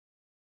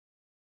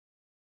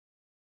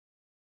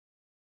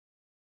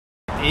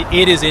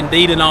it is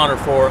indeed an honor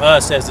for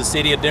us as the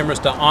city of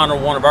Demorest to honor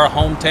one of our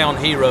hometown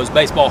heroes,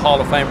 Baseball Hall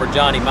of Famer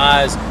Johnny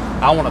Mize.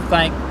 I want to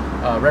thank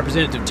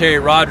Representative Terry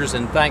Rogers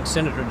and thank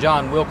Senator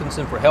John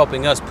Wilkinson for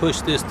helping us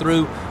push this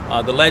through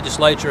the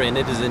legislature, and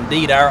it is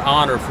indeed our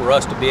honor for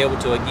us to be able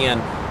to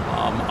again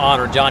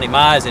honor Johnny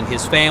Mize and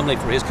his family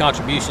for his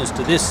contributions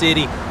to this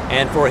city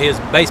and for his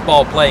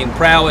baseball playing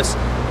prowess.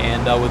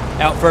 And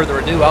without further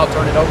ado, I'll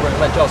turn it over and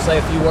let y'all say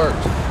a few words.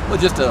 Well,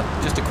 just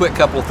a quick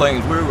couple of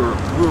things. We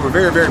were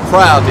very, very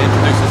proud to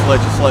introduce this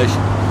legislation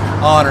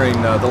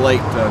honoring the late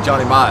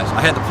Johnny Mize.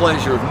 I had the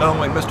pleasure of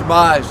knowing Mr.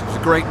 Mize. He was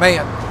a great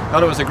man. Not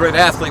only was a great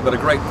athlete, but a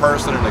great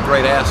person and a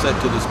great asset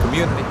to this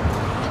community.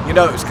 You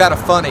know, it's kind of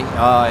funny.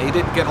 He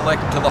didn't get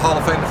elected to the Hall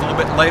of Fame until a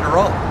little bit later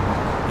on.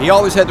 He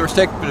always had the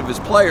respect of his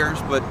players,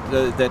 but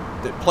that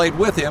played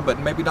with him, but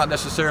maybe not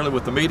necessarily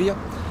with the media.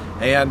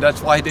 And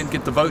that's why he didn't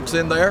get the votes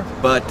in there.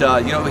 But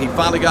you know, he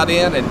finally got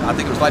in, and I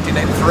think it was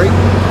 1983,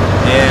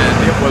 and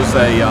it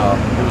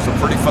was a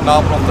pretty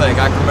phenomenal thing.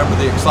 I can remember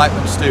the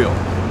excitement still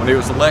when he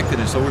was elected,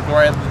 and so we're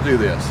glad to do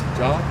this.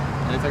 John,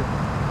 anything?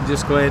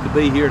 Just glad to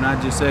be here, and I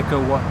just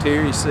echo what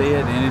Terry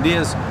said. And it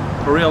is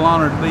a real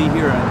honor to be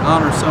here and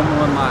honor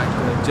someone like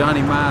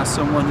Johnny Mize,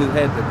 someone who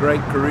had the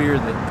great career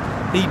that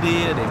he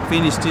did and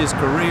finished his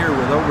career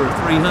with over a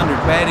 300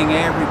 batting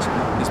average.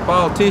 As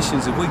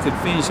politicians, if we could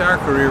finish our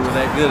career with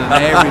that good an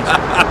average,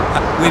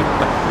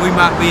 we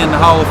might be in the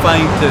Hall of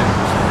Fame too.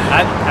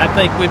 I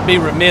think we'd be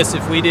remiss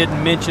if we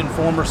didn't mention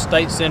former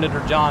State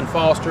Senator John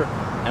Foster,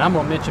 and I'm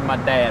going to mention my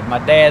dad. My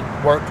dad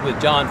worked with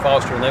John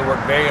Foster, and they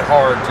worked very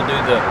hard to do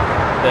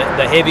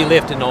the heavy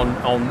lifting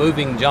on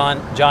moving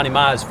Johnny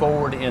Mize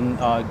forward in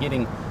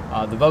getting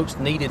the votes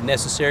needed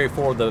necessary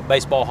for the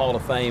Baseball Hall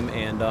of Fame,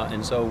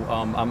 and so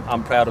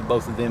I'm proud of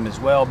both of them as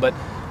well. But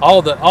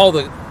all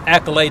the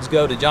accolades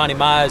go to Johnny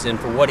Mize and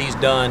for what he's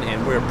done,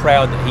 and we're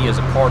proud that he is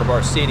a part of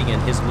our city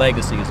and his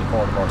legacy is a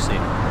part of our city.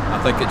 I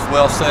think it's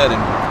well said,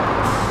 and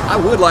I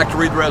would like to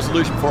read the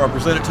resolution before I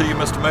present it to you,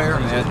 Mr. Mayor,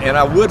 and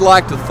I would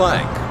like to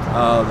thank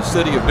the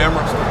city of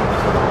Demorest,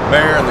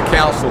 Mayor, and the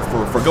council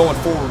for going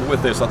forward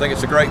with this. I think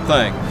it's a great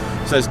thing.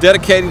 It says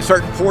dedicating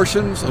certain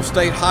portions of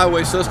state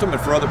highway system and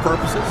for other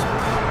purposes.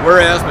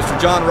 Whereas Mr.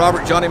 John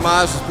Robert Johnny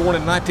Mize was born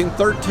in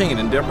 1913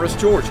 in Demorest,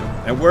 Georgia.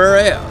 And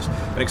whereas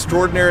an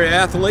extraordinary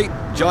athlete,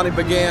 Johnny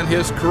began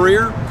his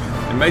career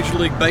in Major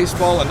League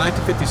Baseball in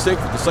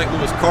 1956 with the St.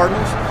 Louis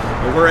Cardinals.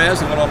 And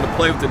whereas he went on to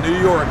play with the New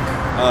York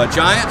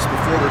Giants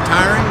before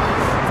retiring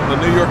from the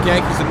New York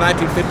Yankees in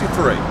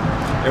 1953.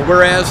 And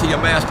whereas he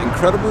amassed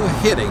incredible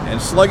hitting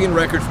and slugging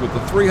records with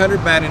a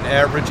 300 batting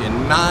average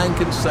in 9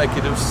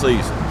 consecutive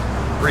seasons.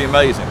 Pretty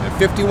amazing. And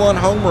 51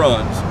 home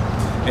runs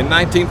in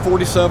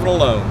 1947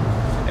 alone.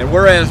 And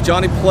whereas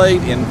Johnny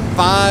played in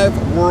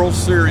 5 World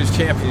Series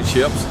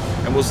championships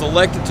and was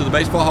elected to the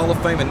Baseball Hall of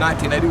Fame in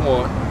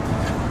 1981.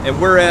 And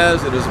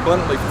whereas it is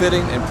abundantly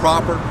fitting and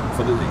proper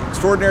for the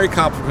extraordinary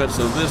accomplishments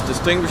of this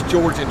distinguished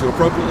Georgian to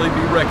appropriately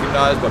be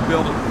recognized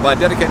by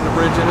dedicating a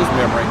bridge in his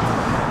memory.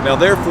 Now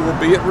therefore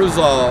be it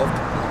resolved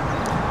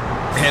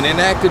and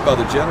enacted by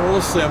the General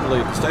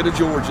Assembly of the State of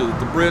Georgia that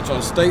the bridge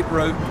on State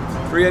Road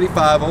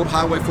 385, Old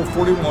Highway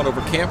 441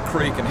 over Camp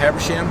Creek in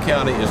Habersham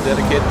County is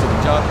dedicated to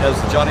the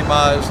Johnny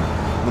Mize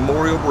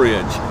Memorial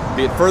Bridge.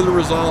 Be it further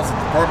resolved that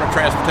the Department of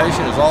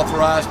Transportation is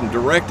authorized and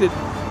directed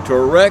to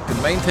erect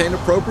and maintain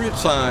appropriate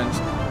signs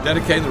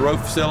dedicating the road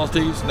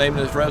facilities named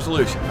in this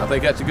resolution. I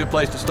think that's a good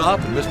place to stop,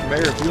 and Mr.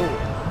 Mayor, if you'll